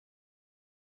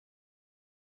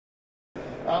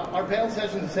Our panel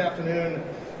session this afternoon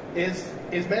is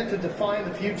meant to define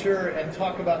the future and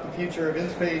talk about the future of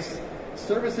in-space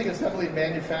servicing, assembly, and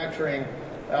manufacturing.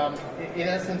 In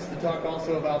essence, to talk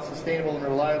also about sustainable and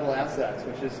reliable assets,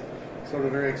 which is sort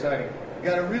of very exciting. We've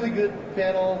got a really good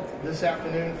panel this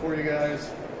afternoon for you guys.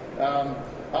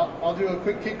 I'll do a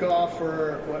quick kickoff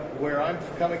for where I'm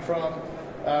coming from,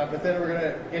 but then we're going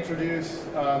to introduce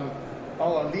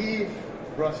Olive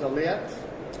Brossolette,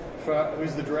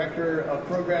 who's the Director of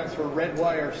Programs for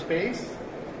Redwire Space,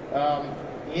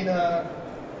 Ina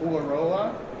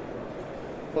Uaroa,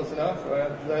 close enough.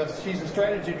 She's the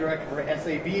Strategy Director for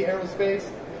SAB Aerospace.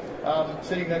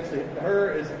 Sitting next to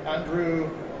her is Andrew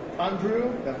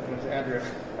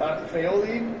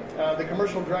Feoli, the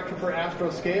Commercial Director for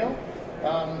Astroscale.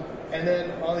 And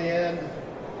then on the end,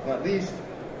 not least,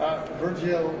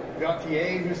 Virgil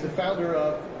Gauthier, who's the founder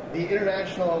of the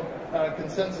International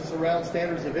Consensus Around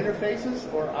Standards of Interfaces,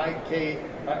 or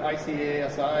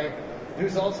ICASI,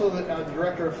 who's also the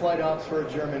Director of Flight Ops for a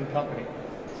German company.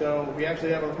 So we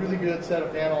actually have a really good set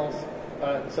of panels,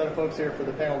 set of folks here for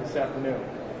the panel this afternoon.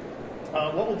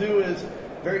 What we'll do is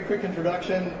very quick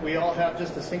introduction. We all have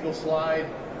just a single slide,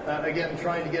 again,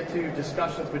 trying to get to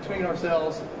discussions between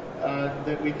ourselves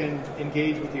that we can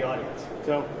engage with the audience.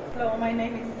 So, hello, my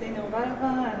name is Ina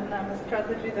Uaroa, and I'm a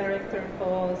Strategy Director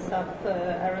for SAP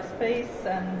Aerospace,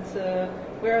 and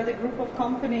we are the group of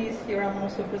companies. Here I'm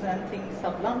also presenting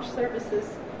SAP Launch Services,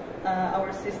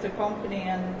 our sister company,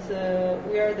 and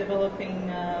we are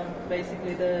developing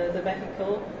basically the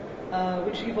vehicle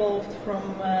which evolved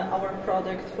from our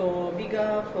product for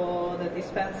Viga, for the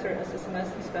dispenser,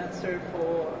 SSMS dispenser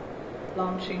for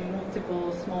launching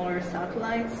multiple smaller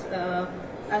satellites,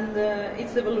 and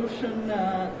its evolution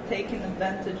taking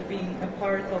advantage being a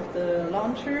part of the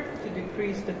launcher to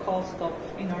decrease the cost of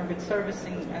in-orbit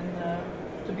servicing and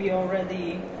to be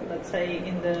already, let's say,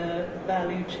 in the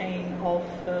value chain of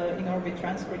in-orbit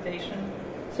transportation.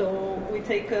 So we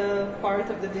take a part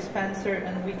of the dispenser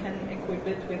and we can equip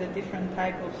it with a different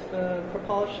type of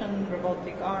propulsion,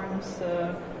 robotic arms,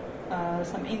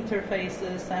 some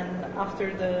interfaces, and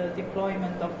after the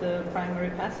deployment of the primary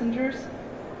passengers,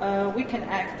 we can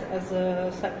act as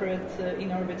a separate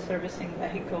in-orbit servicing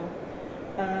vehicle.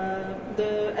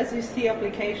 The SEC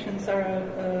applications are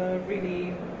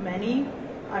really many.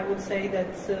 I would say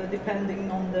that depending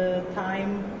on the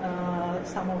time,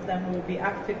 some of them will be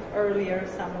active earlier,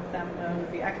 some of them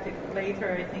will be active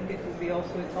later. I think it will be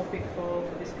also a topic for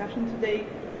discussion today.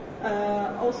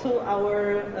 Also,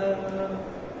 our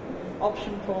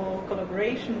option for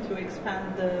collaboration to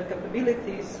expand the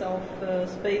capabilities of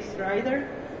Space Rider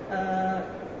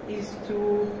is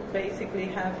to basically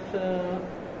have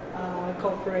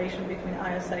cooperation between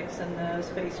ISX and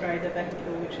Space Rider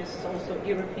vehicle, which is also a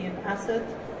European asset,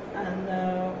 and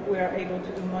we are able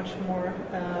to do much more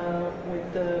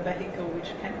with the vehicle,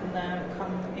 which can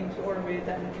come into orbit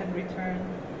and can return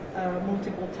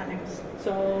multiple times.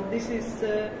 So this is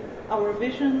our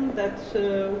vision that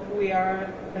we are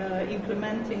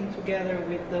implementing together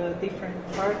with the different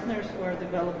partners who are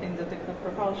developing the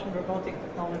propulsion, robotic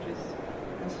technologies,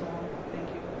 and so on. Thank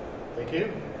you. Thank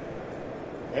you.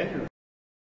 Andrew.